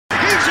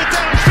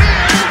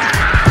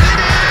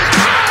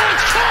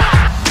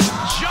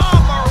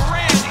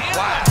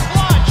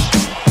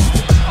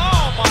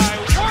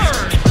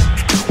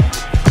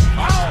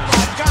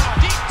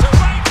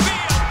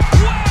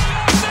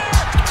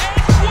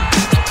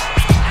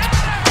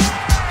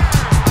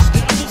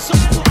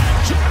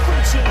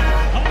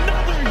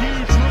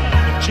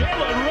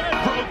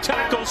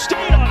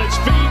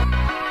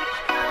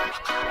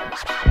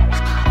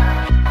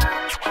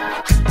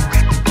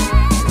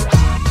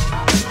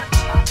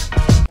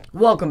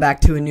Welcome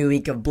back to a new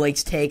week of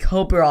Blake's Take.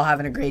 Hope you're all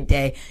having a great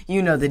day.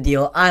 You know the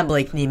deal. I'm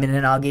Blake Neiman,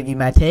 and I'll give you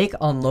my take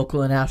on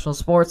local and national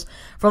sports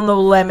from the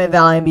Willamette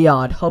Valley and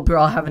beyond. Hope you're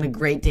all having a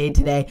great day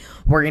today.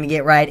 We're going to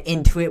get right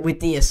into it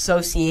with the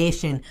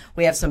association.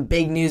 We have some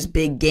big news,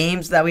 big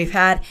games that we've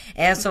had,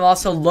 and some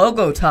also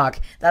logo talk.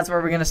 That's where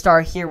we're going to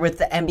start here with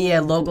the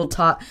NBA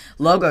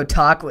logo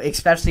talk,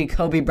 especially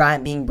Kobe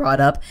Bryant being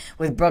brought up,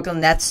 with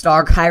Brooklyn Nets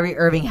star Kyrie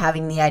Irving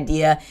having the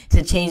idea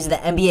to change the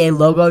NBA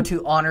logo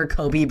to honor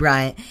Kobe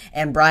Bryant,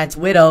 and Bryant's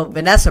widow,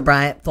 Vanessa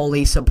Bryant,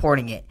 fully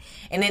supporting it.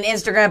 In an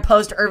Instagram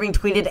post, Irving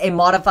tweeted a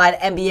modified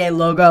NBA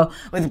logo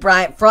with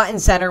Bryant front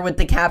and center with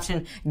the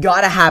caption,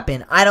 "Gotta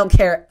happen. I don't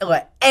care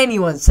what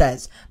anyone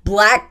says.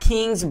 Black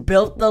Kings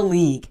built the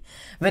league."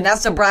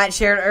 Vanessa Bryant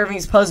shared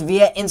Irving's post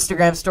via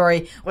Instagram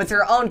story with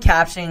her own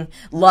caption,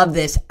 "Love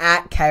this,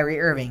 at Kyrie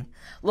Irving."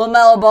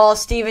 LaMelo Ball,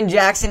 Steven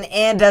Jackson,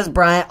 and Des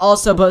Bryant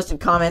also posted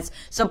comments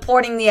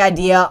supporting the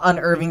idea on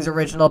Irving's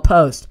original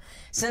post.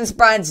 Since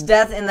Bryant's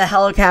death in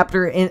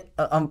the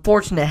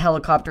unfortunate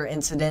helicopter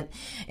incident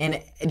in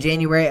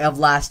January of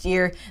last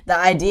year, the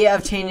idea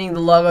of changing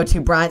the logo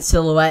to Bryant's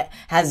silhouette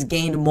has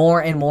gained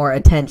more and more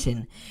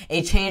attention.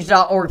 A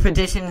Change.org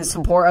petition in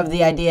support of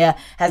the idea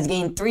has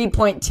gained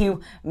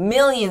 3.2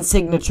 million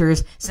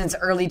signatures since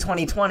early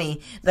 2020.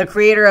 The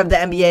creator of the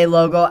NBA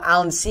logo,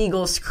 Alan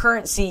Siegel,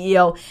 current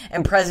CEO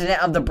and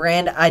president of the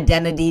brand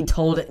Identity,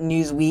 told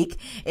Newsweek,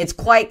 "It's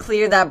quite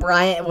clear that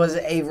Bryant was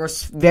a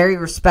very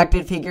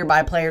respected figure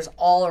by players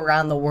all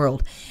around the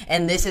world,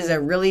 and this is a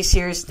really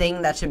serious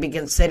thing that should be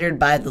considered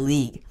by the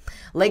league."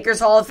 Lakers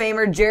Hall of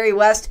Famer Jerry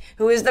West,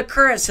 who is the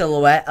current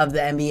silhouette of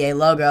the NBA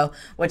logo,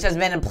 which has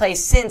been in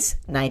place since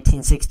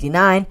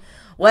 1969,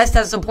 West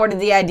has supported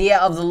the idea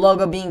of the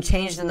logo being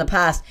changed in the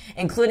past,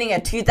 including a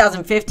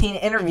 2015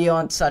 interview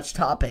on such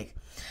topic.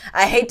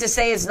 "I hate to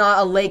say it's not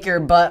a Laker,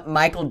 but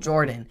Michael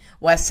Jordan,"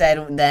 West said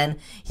then.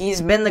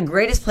 "He's been the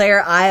greatest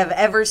player I have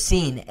ever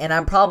seen, and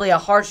I'm probably a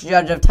harsh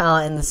judge of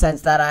talent in the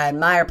sense that I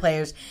admire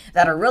players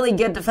that are really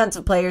good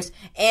defensive players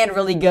and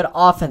really good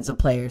offensive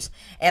players.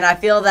 And I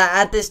feel that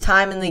at this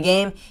time in the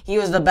game, he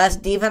was the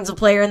best defensive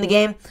player in the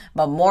game,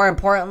 but more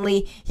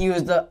importantly, he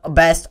was the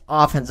best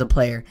offensive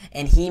player,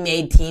 and he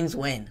made teams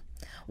win."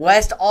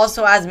 West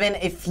also has been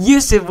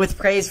effusive with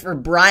praise for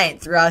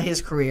Bryant throughout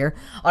his career.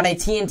 On a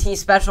TNT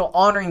special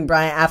honoring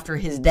Bryant after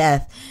his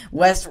death,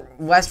 West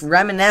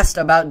reminisced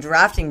about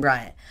drafting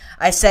Bryant.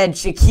 "I said,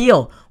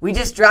 Shaquille, we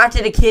just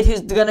drafted a kid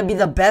who's going to be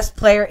the best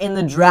player in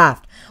the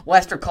draft,"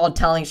 West recalled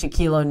telling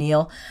Shaquille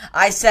O'Neal.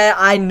 "I said,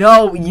 I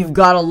know you've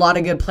got a lot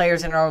of good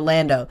players in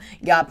Orlando.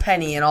 You got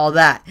Penny and all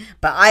that.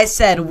 But I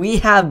said, we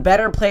have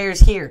better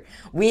players here.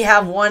 We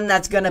have one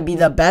that's going to be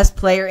the best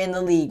player in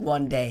the league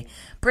one day."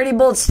 Pretty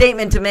bold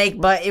statement to make,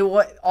 but it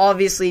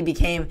obviously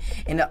became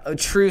a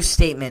true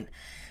statement.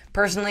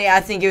 Personally,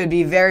 I think it would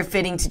be very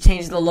fitting to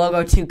change the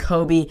logo to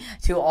Kobe,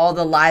 to all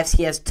the lives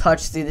he has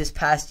touched through this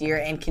past year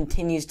and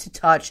continues to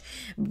touch,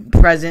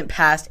 present,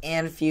 past,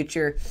 and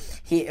future.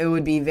 It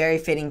would be very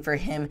fitting for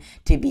him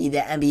to be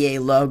the NBA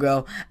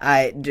logo.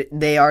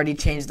 They already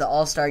changed the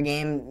All-Star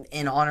game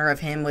in honor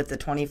of him with the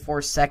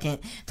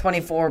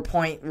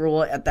 24-point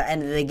rule at the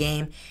end of the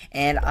game,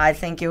 and I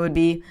think it would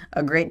be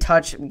a great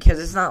touch because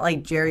it's not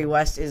like Jerry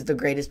West is the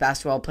greatest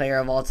basketball player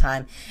of all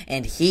time,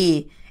 and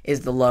he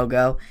is the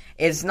logo.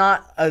 It's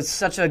not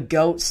such a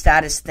GOAT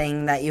status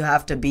thing that you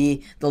have to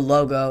be the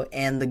logo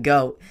and the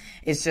GOAT.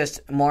 It's just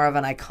more of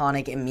an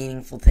iconic and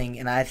meaningful thing,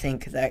 and I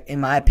think that, in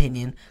my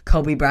opinion,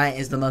 Kobe Bryant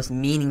is the most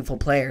meaningful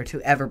player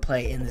to ever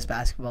play in this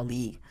basketball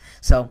league.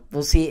 So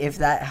we'll see if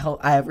that.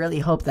 I really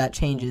hope that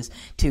changes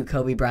to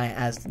Kobe Bryant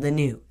as the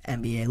new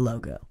NBA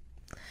logo.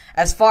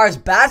 As far as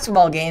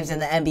basketball games in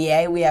the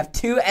NBA, we have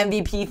two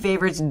MVP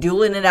favorites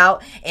dueling it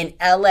out in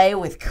LA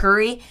with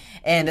Curry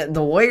and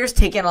the Warriors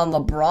taking on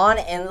LeBron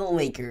and the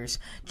Lakers.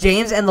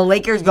 James and the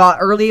Lakers got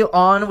early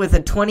on with a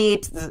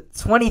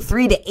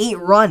 23-8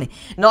 run,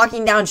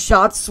 knocking down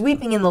shots,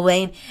 sweeping in the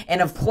lane,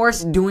 and of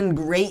course doing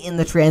great in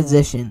the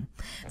transition.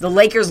 The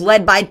Lakers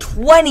led by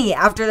 20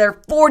 after their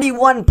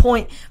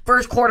 41-point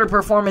first quarter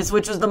performance,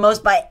 which was the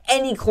most by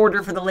any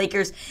quarter for the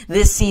Lakers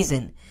this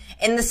season.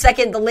 In the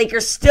second, the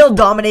Lakers still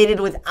dominated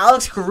with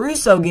Alex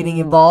Caruso getting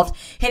involved,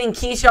 hitting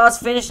key shots,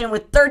 finishing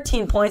with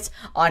 13 points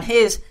on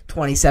his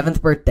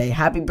 27th birthday.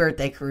 Happy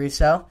birthday,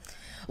 Caruso.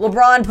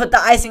 LeBron put the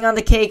icing on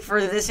the cake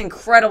for this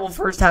incredible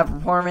first-half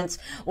performance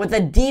with a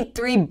deep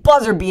three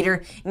buzzer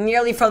beater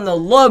nearly from the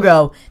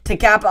logo to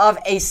cap off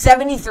a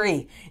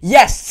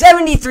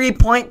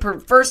 73-point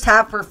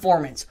first-half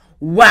performance.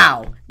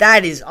 Wow,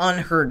 that is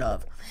unheard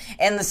of.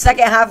 And the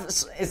second half,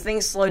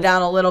 things slowed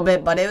down a little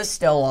bit, but it was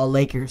still all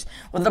Lakers,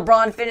 with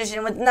LeBron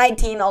finishing with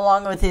 19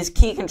 along with his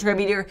key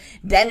contributor,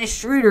 Dennis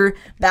Schroeder,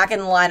 back in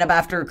the lineup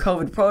after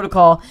COVID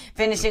protocol,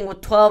 finishing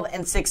with 12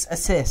 and 6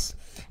 assists.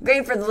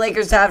 Great for the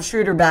Lakers to have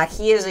Schroeder back.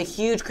 He is a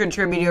huge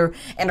contributor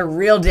and a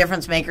real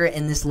difference maker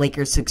in this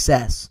Lakers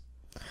success.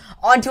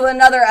 On to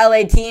another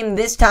LA team.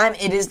 This time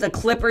it is the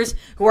Clippers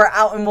who are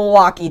out in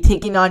Milwaukee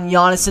taking on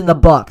Giannis and the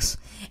Bucks.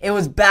 It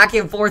was back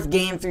and forth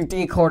game through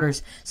 3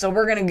 quarters. So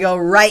we're going to go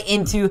right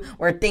into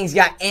where things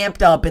got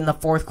amped up in the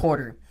 4th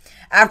quarter.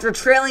 After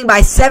trailing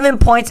by 7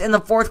 points in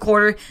the 4th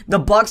quarter, the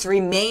Bucks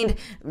regained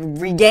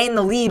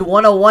the lead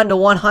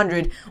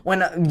 101-100 when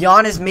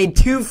Giannis made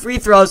 2 free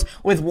throws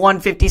with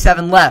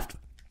 1:57 left.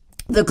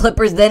 The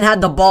Clippers then had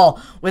the ball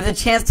with a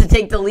chance to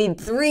take the lead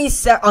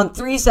on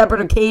 3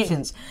 separate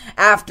occasions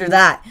after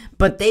that,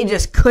 but they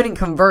just couldn't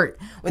convert,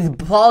 with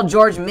Paul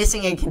George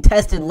missing a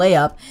contested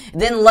layup,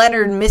 then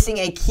Leonard missing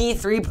a key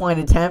 3-point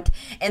attempt,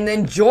 and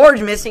then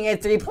George missing a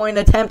 3-point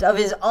attempt of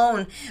his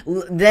own,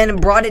 then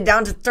brought it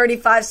down to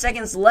 35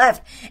 seconds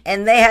left,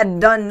 and they had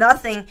done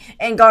nothing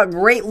and got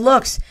great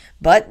looks,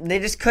 but they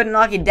just couldn't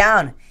knock it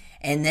down.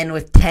 And then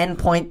with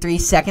 10.3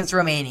 seconds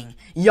remaining,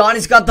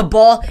 Giannis got the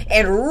ball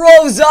and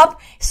rose up,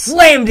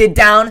 slammed it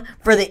down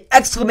for the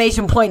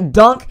exclamation point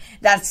dunk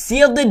that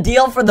sealed the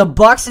deal for the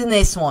Bucks in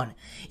this one.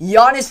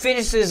 Giannis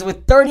finishes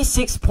with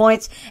 36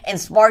 points and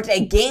sparked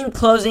a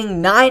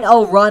game-closing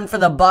 9-0 run for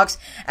the Bucks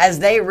as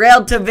they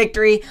railed to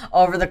victory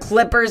over the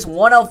Clippers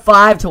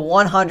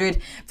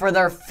 105-100 for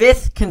their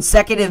 5th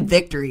consecutive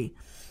victory.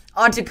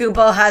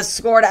 Antetokounmpo has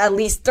scored at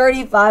least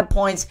 35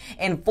 points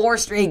in 4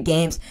 straight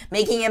games,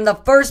 making him the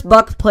first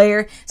Bucks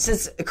player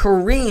since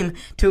Kareem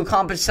to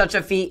accomplish such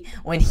a feat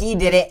when he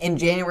did it in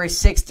January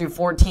 6th through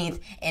 14th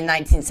in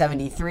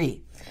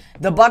 1973.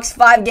 The Bucks'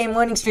 5-game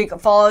winning streak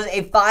follows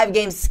a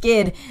 5-game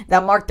skid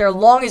that marked their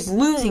longest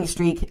losing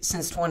streak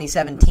since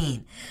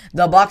 2017.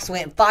 The Bucks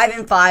went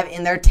 5-5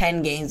 in their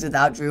 10 games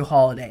without Jrue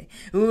Holiday,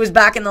 who was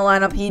back in the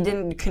lineup. He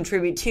didn't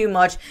contribute too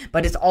much,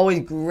 but it's always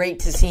great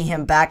to see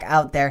him back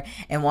out there.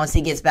 And once he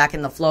gets back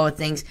in the flow of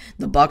things,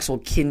 the Bucks will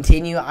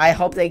continue. I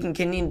hope they can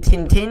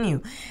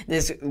continue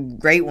this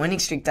great winning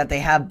streak that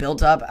they have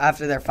built up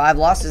after their 5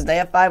 losses. They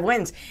have 5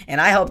 wins,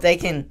 and I hope they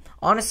can.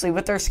 Honestly,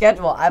 with their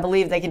schedule, I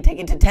believe they can take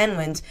it to 10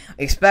 wins,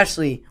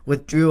 especially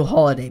with Jrue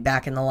Holiday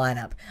back in the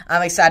lineup.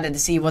 I'm excited to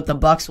see what the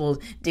Bucks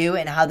will do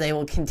and how they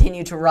will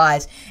continue to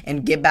rise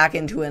and get back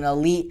into an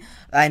elite.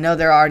 I know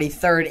they're already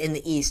 3rd in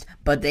the East,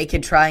 but they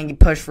could try and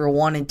push for a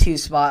 1 and 2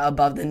 spot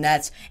above the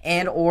Nets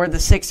and or the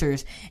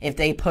Sixers if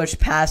they push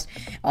past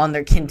on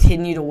their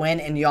continue to win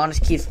and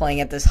Giannis keeps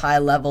playing at this high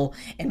level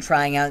and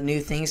trying out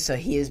new things so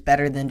he is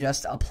better than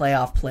just a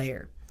playoff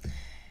player.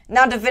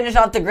 Now to finish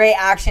off the great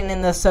action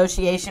in the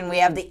association, we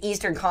have the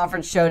Eastern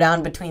Conference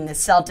showdown between the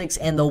Celtics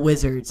and the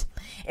Wizards.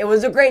 It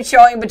was a great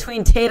showing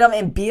between Tatum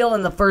and Beal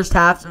in the first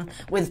half,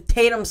 with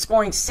Tatum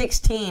scoring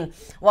 16,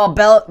 while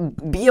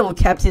Beal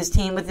kept his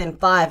team within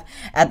 5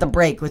 at the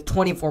break with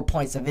 24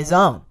 points of his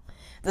own.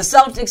 The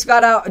Celtics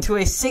got out to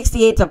a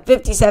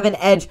 68-57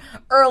 edge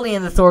early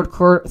in the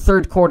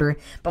third quarter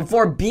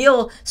before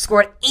Beal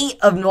scored 8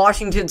 of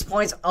Washington's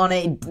points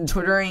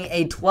during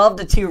a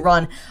 12-2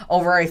 run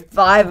over a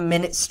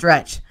 5-minute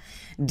stretch.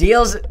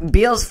 Beal's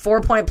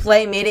 4-point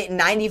play made it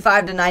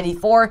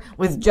 95-94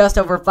 with just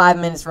over 5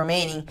 minutes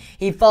remaining.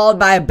 He followed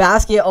by a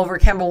basket over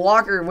Kemba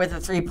Walker with a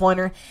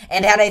 3-pointer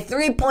and had a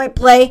 3-point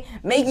play,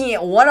 making it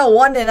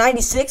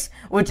 101-96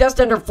 with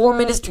just under 4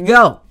 minutes to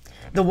go.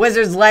 The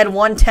Wizards led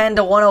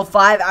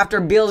 110-105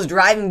 after Beal's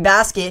driving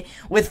basket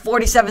with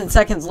 47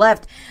 seconds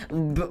left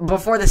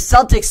before the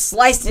Celtics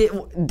sliced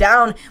it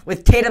down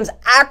with Tatum's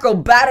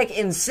acrobatic,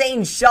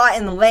 insane shot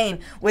in the lane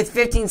with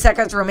 15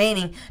 seconds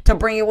remaining to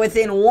bring it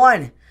within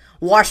 1.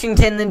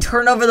 Washington then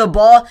turned over the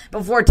ball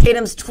before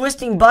Tatum's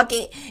twisting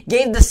bucket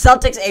gave the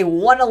Celtics a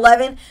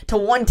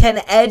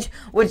 111-110 edge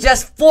with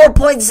just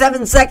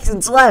 4.7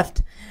 seconds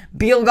left.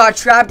 Beal got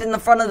trapped in the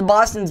front of the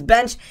Boston's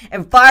bench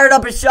and fired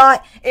up a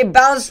shot. It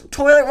bounced,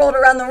 toilet rolled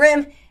around the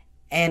rim,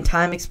 and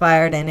time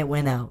expired and it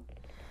went out.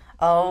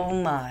 Oh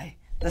my.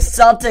 The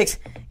Celtics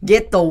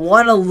get the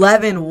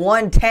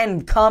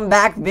 111-110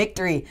 comeback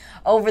victory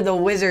over the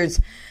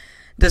Wizards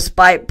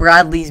despite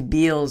Bradley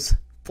Beal's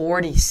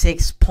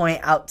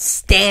 46-point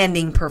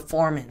outstanding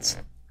performance.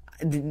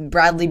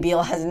 Bradley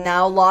Beal has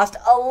now lost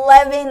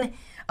 11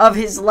 of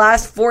his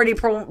last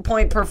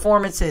 40-point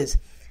performances.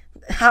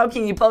 How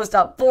can you post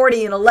up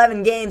 40 in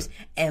 11 games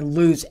and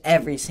lose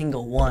every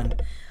single one?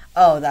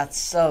 Oh, that's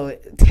so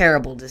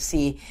terrible to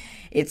see.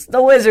 It's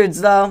the Wizards,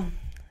 though.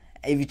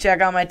 If you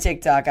check out my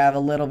TikTok, I have a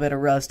little bit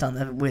of roast on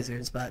the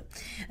Wizards, but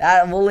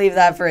we'll leave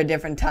that for a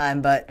different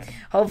time. But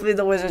hopefully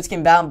the Wizards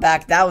can bounce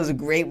back. That was a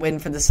great win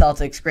for the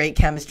Celtics. Great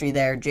chemistry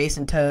there.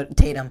 Jason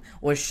Tatum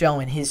was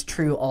showing his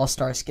true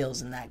all-star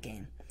skills in that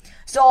game.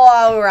 So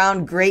all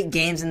around, great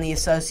games in the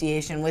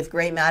association with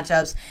great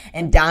matchups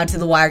and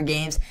down-to-the-wire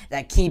games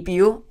that keep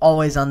you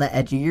always on the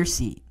edge of your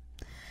seat.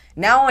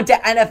 Now on to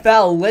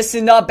NFL.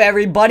 Listen up,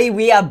 everybody.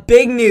 We have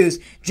big news.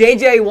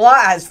 J.J.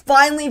 Watt has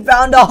finally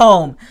found a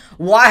home.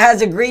 Watt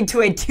has agreed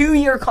to a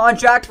 2-year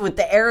contract with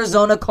the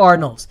Arizona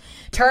Cardinals.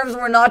 Terms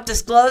were not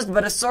disclosed,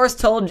 but a source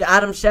told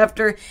Adam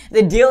Schefter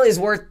the deal is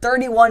worth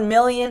 $31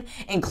 million,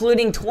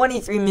 including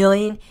 $23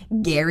 million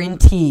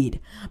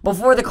guaranteed.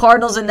 Before the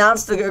Cardinals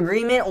announced the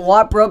agreement,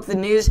 Watt broke the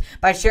news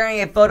by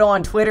sharing a photo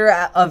on Twitter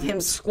of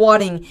him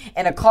squatting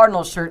in a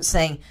Cardinals shirt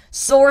saying,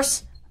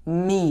 "Source,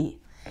 me."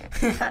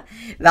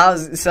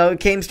 It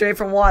came straight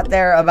from Watt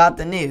there about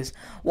the news.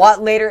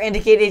 Watt later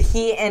indicated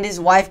he and his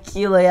wife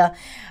Kealia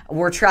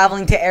were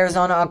traveling to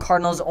Arizona on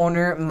Cardinals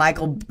owner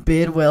Michael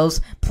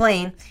Bidwill's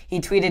plane. He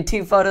tweeted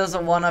 2 photos,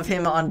 of one of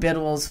him on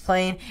Bidwill's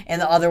plane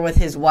and the other with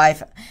his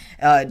wife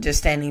just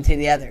standing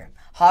together.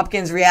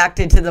 Hopkins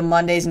reacted to the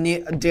Monday's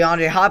news.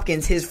 DeAndre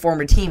Hopkins, his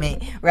former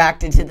teammate,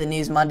 reacted to the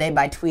news Monday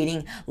by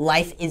tweeting,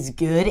 "Life is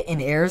good in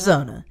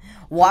Arizona."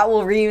 Watt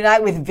will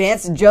reunite with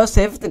Vance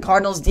Joseph, the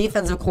Cardinals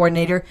defensive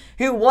coordinator,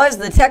 who was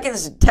the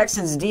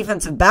Texans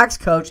defensive backs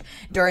coach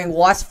during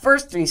Watt's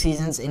first 3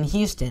 seasons in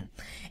Houston.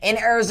 In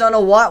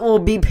Arizona, Watt will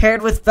be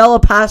paired with fellow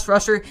pass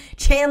rusher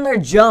Chandler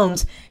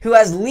Jones, who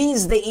has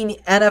leads the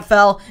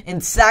NFL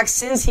in sacks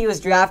since he was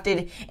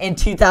drafted in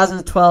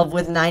 2012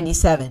 with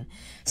 97.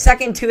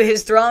 Second to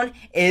his throne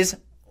is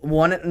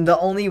the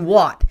only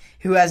Watt,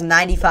 who has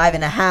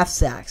 95.5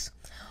 sacks.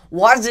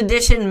 Watt's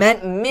addition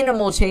meant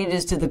minimal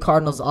changes to the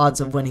Cardinals' odds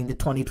of winning the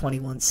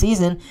 2021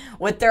 season,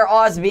 with their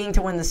odds being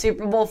to win the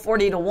Super Bowl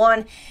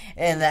 40-1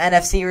 and the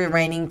NFC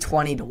remaining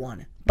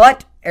 20-1.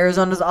 But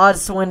Arizona's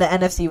odds to win the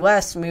NFC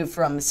West moved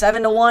from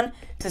 7-1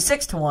 to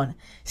 6-1,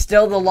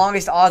 still the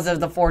longest odds of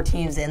the 4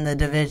 teams in the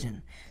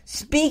division.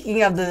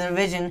 Speaking of the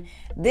division,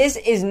 this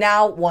is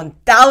now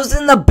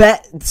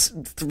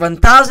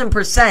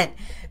 1,000%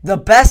 the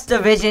best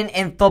division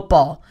in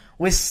football.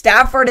 With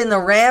Stafford and the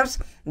Rams,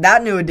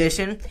 that new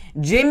addition,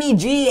 Jimmy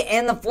G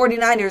and the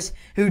 49ers,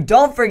 who,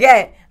 don't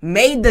forget,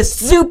 made the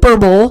Super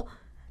Bowl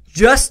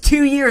just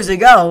 2 years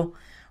ago,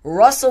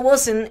 Russell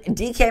Wilson,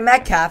 DK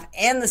Metcalf,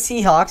 and the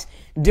Seahawks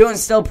doing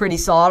still pretty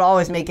solid,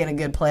 always making a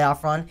good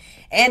playoff run.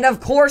 And, of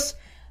course,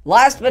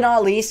 last but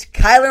not least,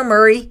 Kyler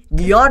Murray,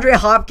 DeAndre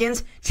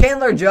Hopkins,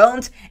 Chandler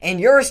Jones, and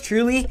yours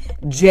truly,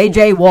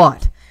 J.J.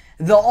 Watt.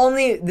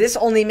 This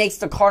only makes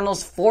the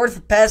Cardinals'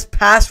 4th best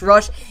pass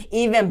rush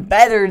even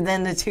better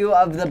than the 2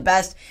 of the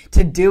best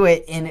to do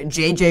it in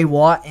J.J.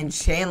 Watt and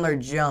Chandler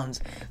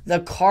Jones. The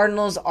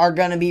Cardinals are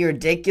going to be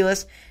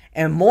ridiculous,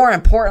 and more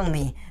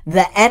importantly,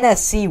 the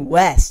NFC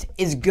West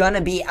is going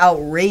to be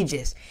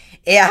outrageous.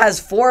 It has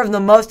 4 of the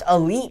most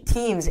elite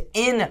teams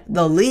in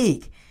the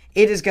league.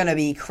 It is going to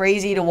be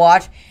crazy to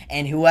watch,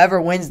 and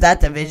whoever wins that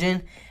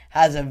division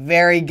has a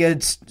very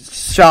good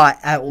shot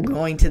at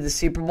going to the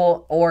Super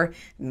Bowl, or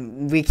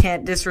we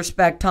can't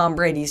disrespect Tom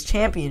Brady's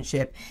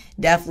championship,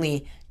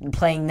 definitely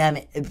playing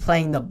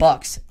the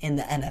Bucks in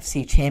the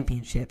NFC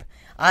Championship.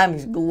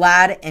 I'm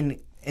glad and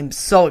am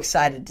so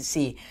excited to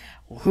see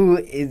who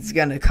is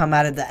going to come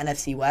out of the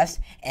NFC West,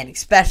 and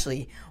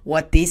especially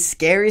what these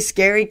scary,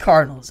 scary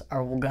Cardinals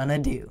are going to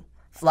do.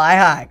 Fly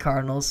high,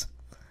 Cardinals.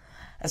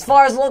 As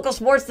far as local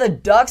sports, the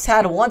Ducks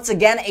had once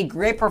again a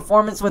great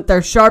performance with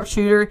their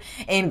sharpshooter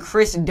and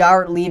Chris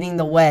Dowart leading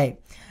the way.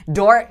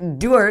 Dewart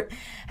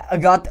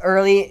got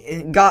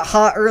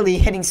hot early,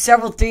 hitting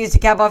several threes to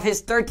cap off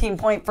his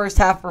 13-point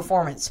first-half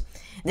performance.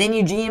 Then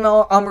Eugene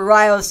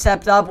Amarayo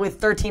stepped up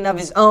with 13 of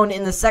his own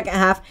in the second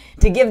half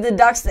to give the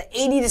Ducks the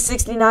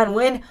 80-69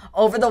 win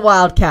over the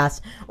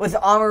Wildcats, with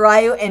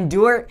Amarayo and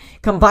Dewart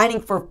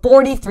combining for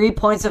 43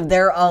 points of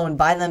their own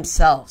by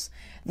themselves.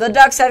 The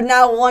Ducks have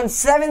now won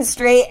 7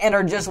 straight and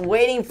are just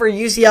waiting for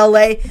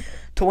UCLA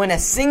to win a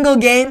single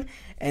game,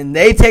 and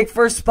they take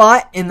first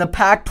spot in the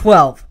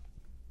Pac-12.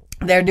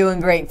 They're doing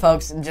great,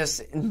 folks.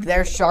 Just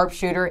their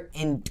sharpshooter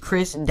in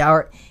Chris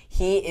Dowart,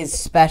 he is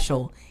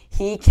special.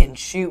 He can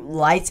shoot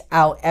lights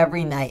out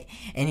every night,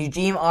 and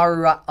Eugene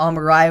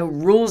Amarayo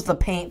rules the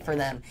paint for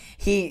them.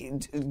 He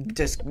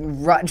just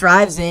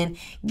drives in,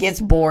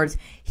 gets boards.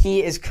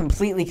 He is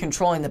completely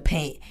controlling the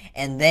paint,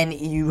 and then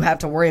you have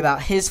to worry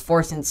about his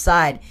force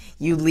inside.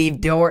 You leave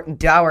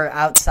Dowart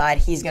outside,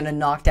 he's going to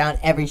knock down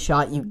every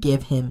shot you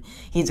give him.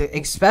 He's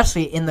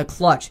especially in the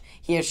clutch.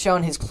 He has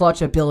shown his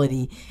clutch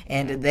ability,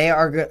 and they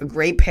are a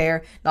great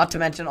pair, not to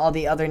mention all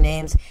the other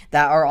names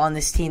that are on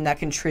this team that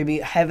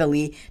contribute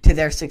heavily to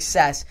their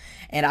success.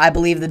 And I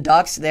believe the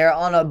Ducks, they're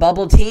on a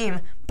bubble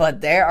team, but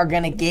they are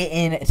going to get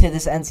into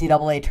this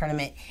NCAA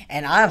tournament.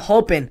 And I'm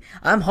hoping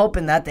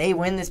that they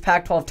win this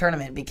Pac-12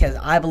 tournament, because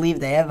I believe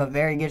they have a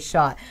very good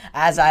shot,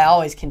 as I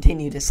always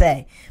continue to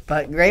say.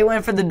 But great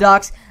win for the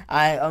Ducks.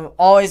 I am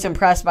always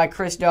impressed by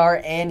Chris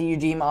Dowart and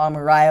Eugene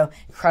Amarayo.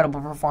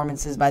 Incredible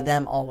performances by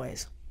them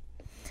always.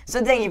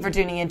 So thank you for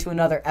tuning in to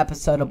another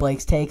episode of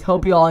Blake's Take.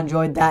 Hope you all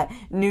enjoyed that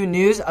new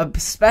news,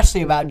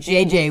 especially about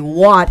J.J.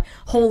 Watt.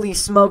 Holy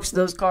smokes,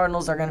 those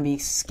Cardinals are going to be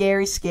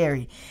scary,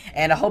 scary.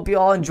 And I hope you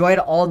all enjoyed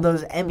all of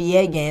those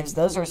NBA games.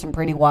 Those are some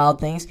pretty wild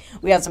things.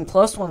 We had some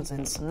close ones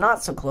and some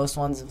not so close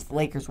ones with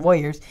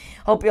Lakers-Warriors.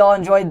 Hope you all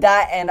enjoyed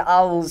that, and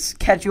I'll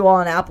catch you all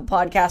on Apple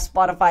Podcasts,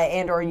 Spotify,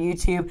 and or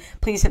YouTube.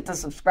 Please hit the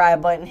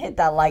subscribe button, hit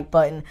that like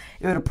button.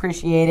 We would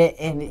appreciate it,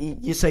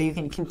 and so you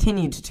can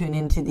continue to tune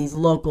into these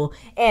local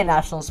and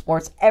national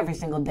sports every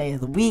single day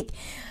of the week,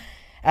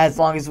 as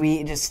long as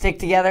we just stick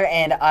together.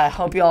 And I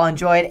hope you all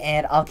enjoyed,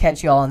 and I'll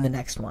catch you all in the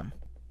next one.